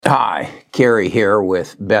Hi, Kerry here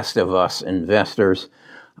with Best of Us Investors.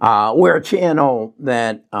 We're a channel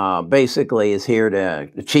that basically is here to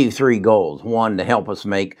achieve three goals. One, to help us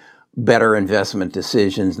make better investment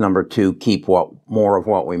decisions. Number two, keep more of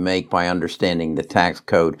what we make by understanding the tax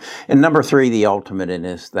code. And number three, the ultimate in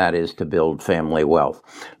this, that is to build family wealth.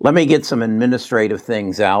 Let me get some administrative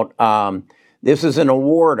things out. This is an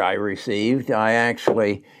award I received.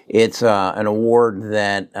 It's an award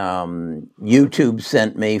that YouTube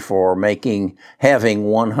sent me for having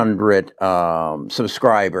 100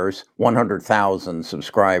 subscribers, 100,000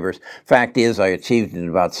 subscribers. Fact is, I achieved it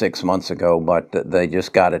about 6 months ago, but they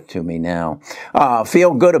just got it to me now.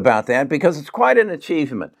 Feel good about that because it's quite an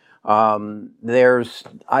achievement. I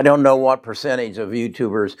don't know what percentage of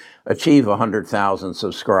YouTubers achieve 100,000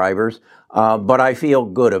 subscribers, but I feel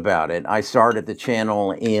good about it. I started the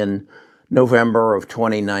channel in November of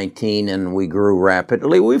 2019 and we grew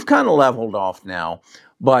rapidly. We've kind of leveled off now,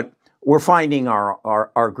 but we're finding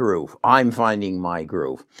our groove. I'm finding my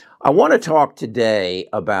groove. I want to talk today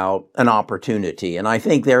about an opportunity, and I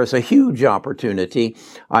think there's a huge opportunity.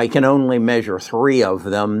 I can only measure three of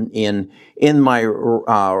them in my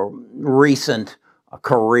recent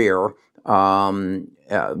career.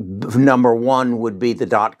 Number one would be the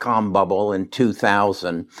dot-com bubble in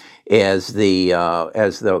 2000 as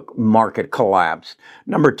the market collapsed.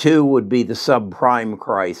 Number two would be the subprime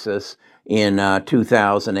crisis in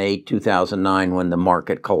 2008, 2009 when the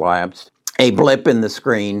market collapsed. A blip in the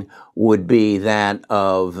screen would be that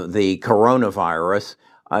of the coronavirus,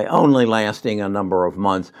 only lasting a number of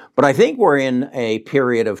months. But I think we're in a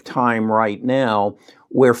period of time right now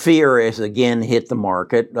where fear has again hit the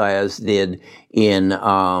market, as did in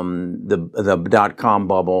the dot-com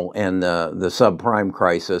bubble and the subprime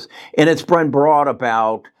crisis. And it's been brought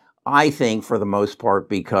about, I think, for the most part,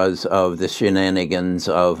 because of the shenanigans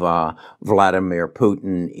of Vladimir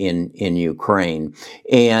Putin in Ukraine.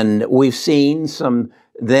 And we've seen some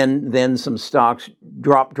stocks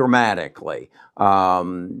drop dramatically.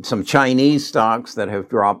 Some Chinese stocks that have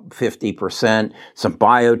dropped 50%, some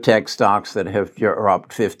biotech stocks that have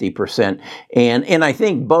dropped 50%. And I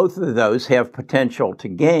think both of those have potential to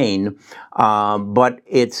gain, but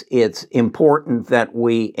it's important that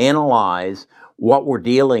we analyze what we're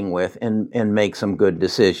dealing with and make some good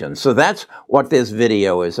decisions. So that's what this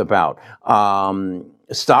video is about.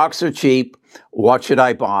 Stocks are cheap. What should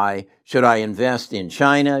I buy? Should I invest in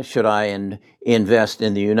China? Should I invest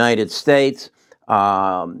in the United States?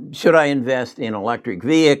 Should I invest in electric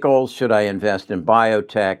vehicles? Should I invest in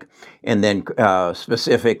biotech? And then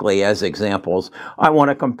specifically as examples, I want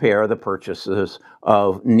to compare the purchases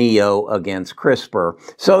of NIO against CRISPR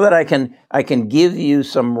so that I can give you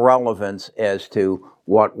some relevance as to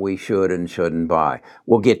what we should and shouldn't buy.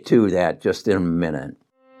 We'll get to that just in a minute.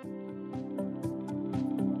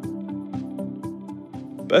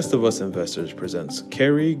 Best of Us Investors presents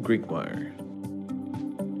Kerry Griegmeier.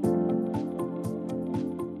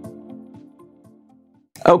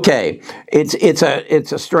 Okay, it's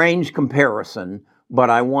a strange comparison, but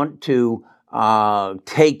I want to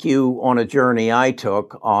take you on a journey I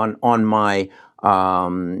took on my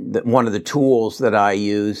one of the tools that I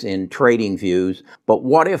use in TradingViews. But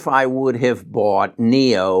what if I would have bought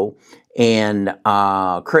NIO and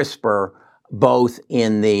CRISPR both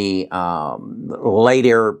in the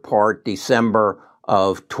later part, December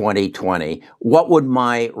of 2020? What would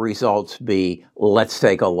my results be? Let's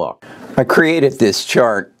take a look. I created this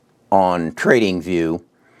chart on TradingView.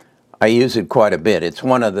 I use it quite a bit. It's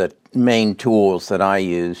one of the main tools that I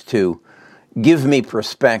use to give me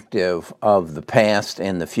perspective of the past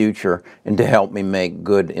and the future and to help me make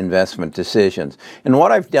good investment decisions. And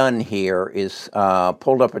what I've done here is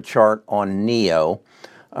pulled up a chart on NIO,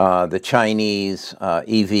 the Chinese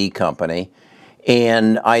EV company,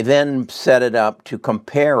 and I then set it up to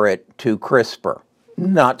compare it to CRISPR,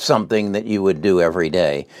 not something that you would do every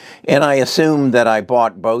day. And I assumed that I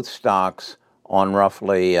bought both stocks on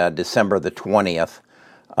roughly December the 20th,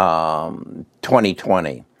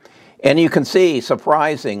 2020. And you can see,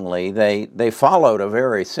 surprisingly, they followed a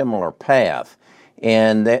very similar path.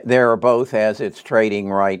 And they're both, as it's trading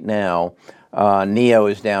right now, NIO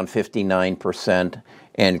is down 59%.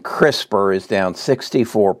 And CRISPR is down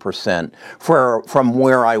 64% from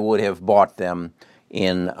where I would have bought them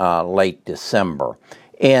in late December.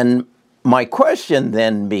 And my question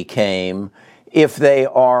then became, if they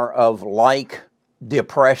are of like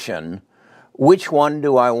depression, which one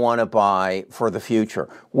do I want to buy for the future?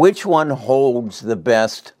 Which one holds the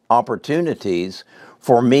best opportunities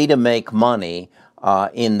for me to make money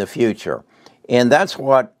in the future? And that's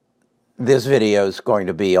what this video is going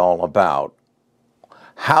to be all about.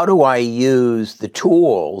 how do I use the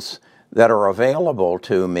tools that are available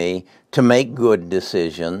to me to make good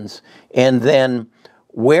decisions? And then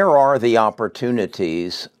where are the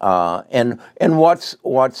opportunities? And what's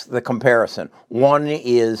the comparison? One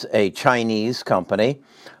is a Chinese company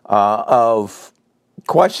of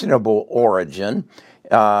questionable origin.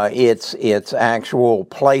 Its actual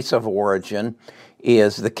place of origin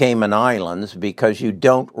is the Cayman Islands, because you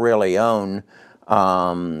don't really own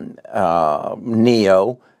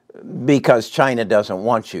NEO, because China doesn't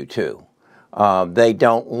want you to. They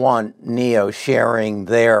don't want NEO sharing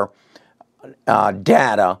their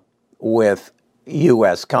data with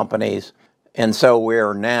U.S. companies. And so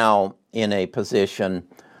we're now in a position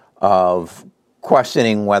of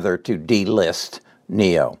questioning whether to delist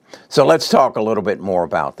NEO. So let's talk a little bit more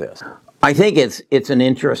about this. I think it's an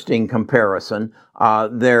interesting comparison.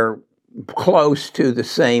 They're close to the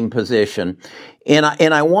same position, and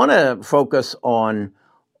I want to focus on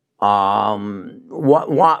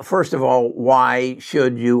what first of all, why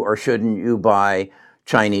should you or shouldn't you buy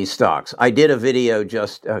Chinese stocks? I did a video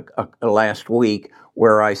just last week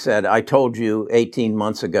where I said, I told you 18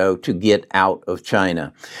 months ago to get out of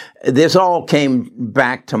China. This all came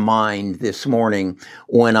back to mind this morning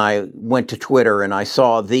when I went to Twitter and I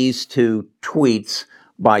saw these two tweets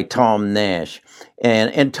by Tom Nash.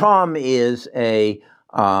 And Tom is a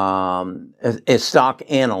stock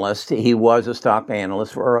analyst. He was a stock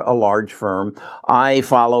analyst for a large firm. I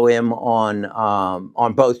follow him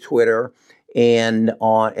on both Twitter and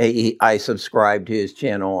I subscribe to his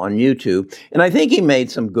channel on YouTube. And I think he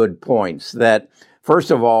made some good points. That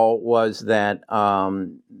first of all was that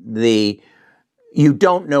you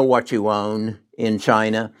don't know what you own in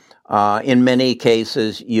China. In many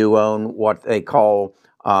cases, you own what they call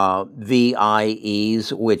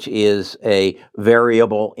VIEs, which is a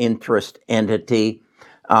variable interest entity.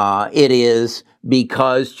 It is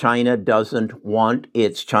because China doesn't want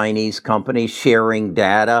its Chinese companies sharing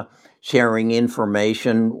data, sharing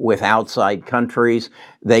information with outside countries.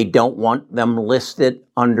 They don't want them listed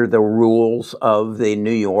under the rules of the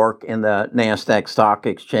New York and the NASDAQ Stock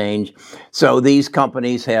Exchange. So these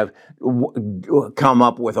companies have come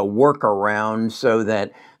up with a workaround so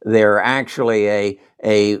that they're actually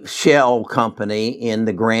a shell company in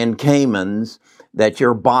the Grand Caymans that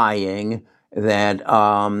you're buying, that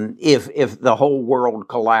if the whole world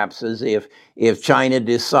collapses, if China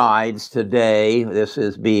decides today, this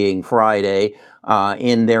is being Friday,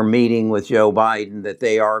 in their meeting with Joe Biden, that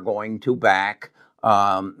they are going to back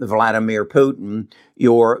Vladimir Putin,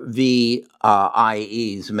 your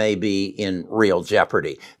VIEs may be in real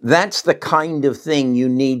jeopardy. That's the kind of thing you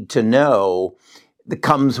need to know that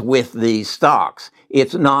comes with these stocks.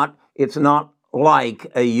 It's not like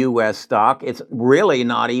a U.S. stock. It's really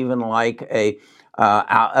not even like a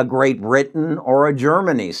Great Britain or a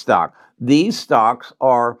Germany stock. These stocks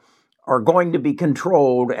are going to be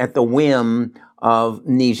controlled at the whim of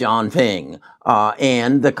Xi Jinping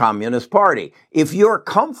and the Communist Party. If you're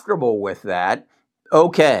comfortable with that,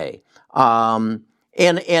 okay. And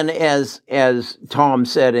as Tom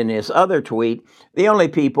said in his other tweet, the only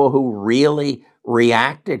people who really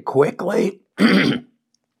reacted quickly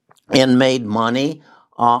and made money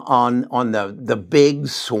on the big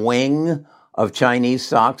swing of Chinese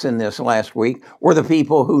stocks in this last week were the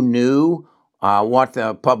people who knew what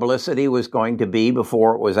the publicity was going to be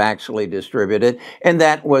before it was actually distributed, and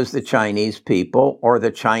that was the Chinese people or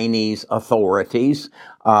the Chinese authorities.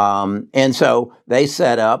 And so they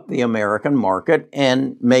set up the American market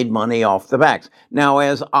and made money off the backs. Now,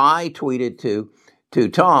 as I tweeted to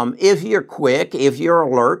Tom, if you're quick, if you're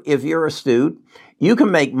alert, if you're astute, you can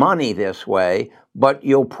make money this way, but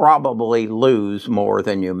you'll probably lose more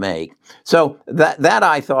than you make. So that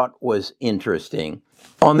I thought was interesting.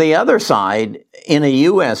 On the other side, in a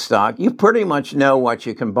U.S. stock, you pretty much know what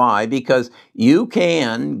you can buy, because you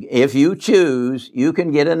can, if you choose, you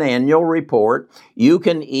can get an annual report. You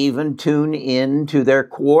can even tune in to their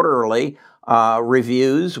quarterly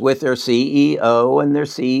reviews with their CEO and their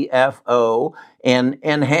CFO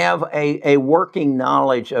and have a working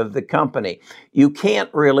knowledge of the company. You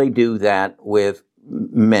can't really do that with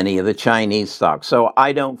many of the Chinese stocks. So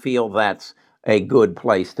I don't feel that's a good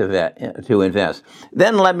place to invest.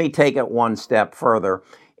 Then let me take it one step further,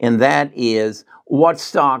 and that is, what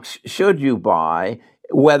stocks should you buy,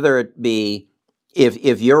 whether it be,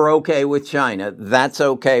 if you're okay with China, that's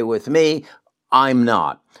okay with me, I'm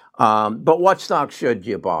not. But what stocks should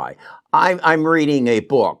you buy? I'm reading a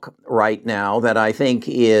book right now that I think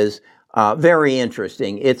is very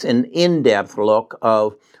interesting. It's an in-depth look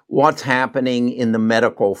of what's happening in the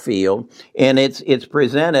medical field, and it's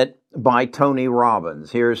presented by Tony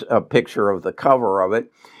Robbins. Here's a picture of the cover of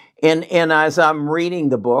it. And as I'm reading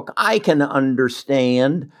the book, I can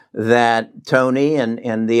understand that Tony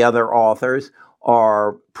and the other authors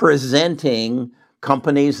are presenting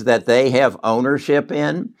companies that they have ownership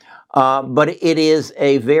in, but it is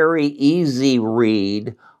a very easy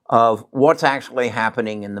read of what's actually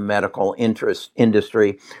happening in the medical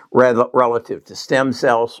industry relative to stem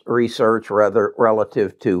cells research,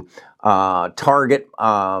 relative to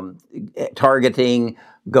targeting,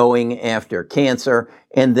 going after cancer,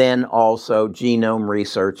 and then also genome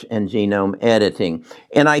research and genome editing.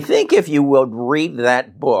 And I think if you would read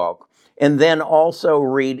that book, and then also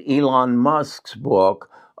read Elon Musk's book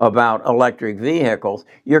about electric vehicles,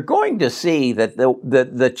 you're going to see that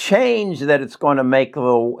the change that it's going to make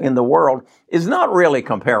in the world is not really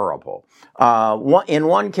comparable. In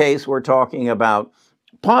one case, we're talking about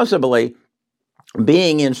possibly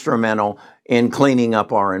being instrumental in cleaning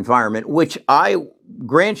up our environment, which I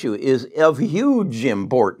grant you is of huge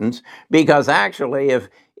importance, because actually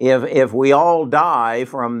if we all die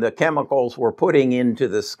from the chemicals we're putting into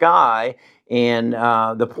the sky and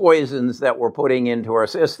the poisons that we're putting into our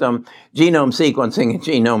system, genome sequencing and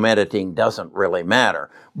genome editing doesn't really matter.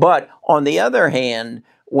 But on the other hand,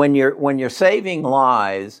 when you're saving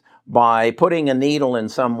lives by putting a needle in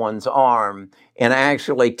someone's arm and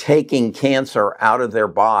actually taking cancer out of their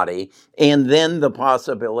body, and then the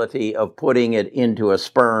possibility of putting it into a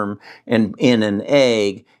sperm and in an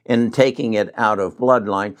egg and taking it out of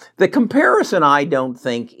bloodline, the comparison I don't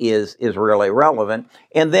think is really relevant.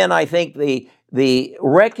 And then I think the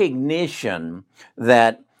recognition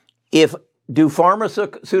that do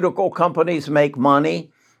pharmaceutical companies make money?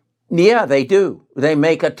 Yeah, they do. They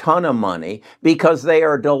make a ton of money because they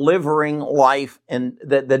are delivering life and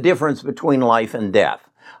the difference between life and death.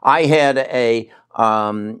 I had a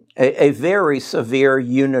very severe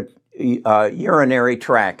urinary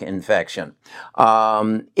tract infection.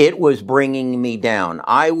 It was bringing me down.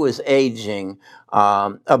 I was aging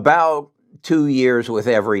about 2 years with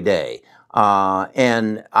every day,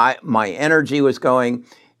 and my energy was going.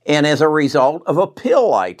 And as a result of a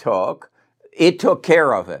pill I took, it took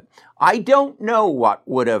care of it. I don't know what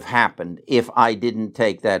would have happened if I didn't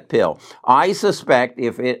take that pill. I suspect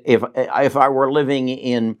if I were living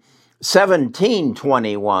in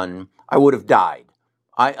 1721, I would have died.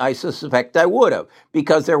 I suspect I would have,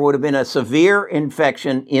 because there would have been a severe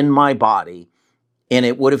infection in my body, and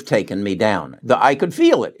it would have taken me down. I could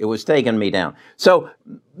feel it. It was taking me down. So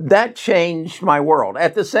that changed my world.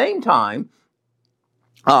 At the same time,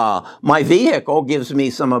 my vehicle gives me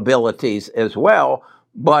some abilities as well,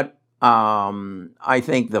 but I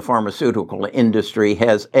think the pharmaceutical industry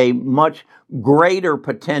has a much greater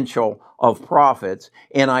potential of profits,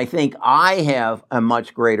 and I think I have a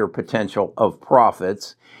much greater potential of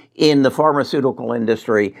profits in the pharmaceutical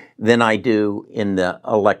industry than I do in the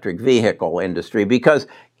electric vehicle industry, because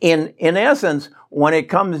in essence, when it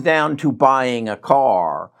comes down to buying a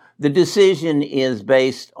car, the decision is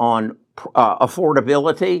based on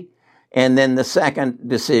affordability, and then the second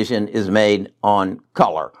decision is made on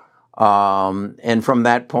color. And from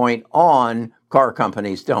that point on, car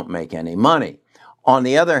companies don't make any money. On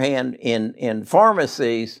the other hand, in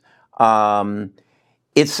pharmacies,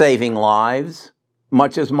 it's saving lives,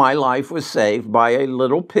 much as my life was saved by a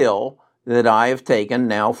little pill that I have taken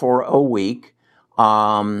now for a week.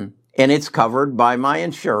 And it's covered by my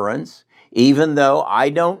insurance, even though I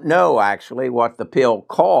don't know actually what the pill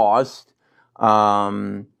cost.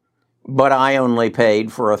 But I only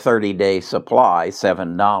paid for a 30-day supply,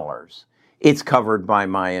 $7. It's covered by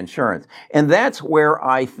my insurance. And that's where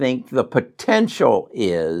I think the potential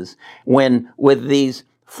is with these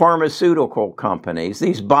pharmaceutical companies,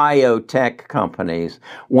 these biotech companies,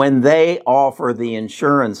 when they offer the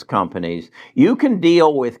insurance companies, you can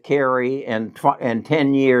deal with Kerry and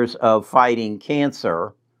 10 years of fighting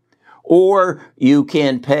cancer, or you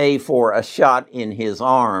can pay for a shot in his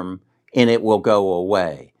arm and it will go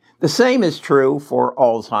away. The same is true for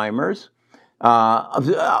Alzheimer's.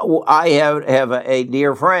 I have a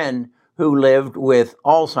dear friend who lived with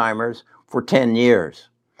Alzheimer's for 10 years,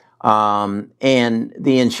 and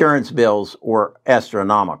the insurance bills were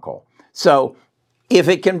astronomical. So if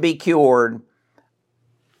it can be cured,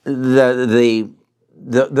 the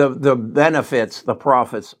benefits, the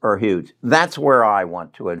profits are huge. That's where I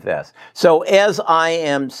want to invest. So as I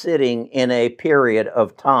am sitting in a period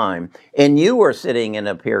of time, and you are sitting in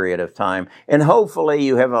a period of time, and hopefully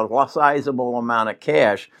you have a sizable amount of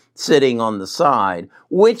cash sitting on the side,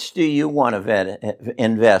 which do you want to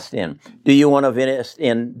invest in? Do you want to invest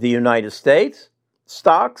in the United States,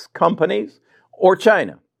 stocks, companies, or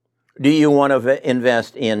China? Do you want to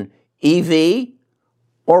invest in EV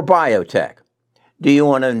or biotech? Do you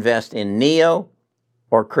want to invest in NEO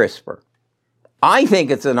or CRISPR? I think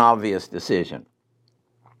it's an obvious decision.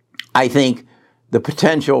 I think the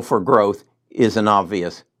potential for growth is an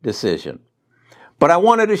obvious decision. But I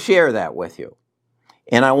wanted to share that with you.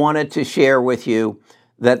 And I wanted to share with you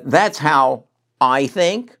that that's how I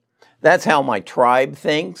think. That's how my tribe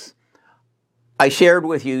thinks. I shared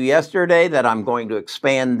with you yesterday that I'm going to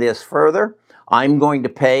expand this further. I'm going to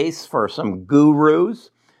pay for some gurus,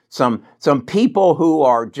 some people who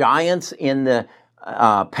are giants in the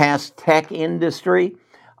past tech industry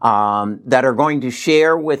that are going to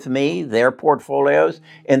share with me their portfolios,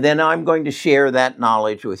 and then I'm going to share that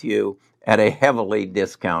knowledge with you at a heavily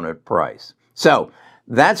discounted price. So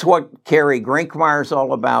that's what Carey Grinkmeyer is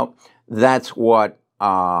all about. That's what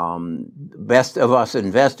Best of Us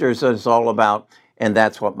Investors is all about, and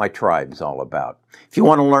that's what my tribe is all about. If you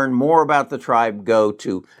want to learn more about the tribe, go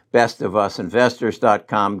to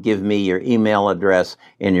bestofusinvestors.com. Give me your email address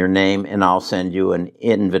and your name, and I'll send you an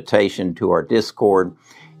invitation to our Discord.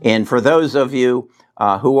 And for those of you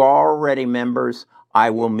who are already members, I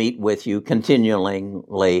will meet with you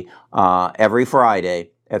continually every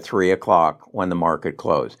Friday at 3 o'clock when the market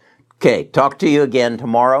closes. Okay, talk to you again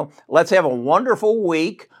tomorrow. Let's have a wonderful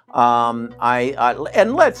week. And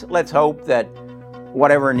let's hope that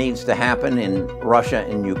whatever needs to happen in Russia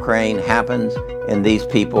and Ukraine happens, and these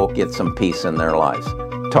people get some peace in their lives.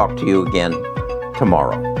 Talk to you again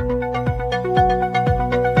tomorrow.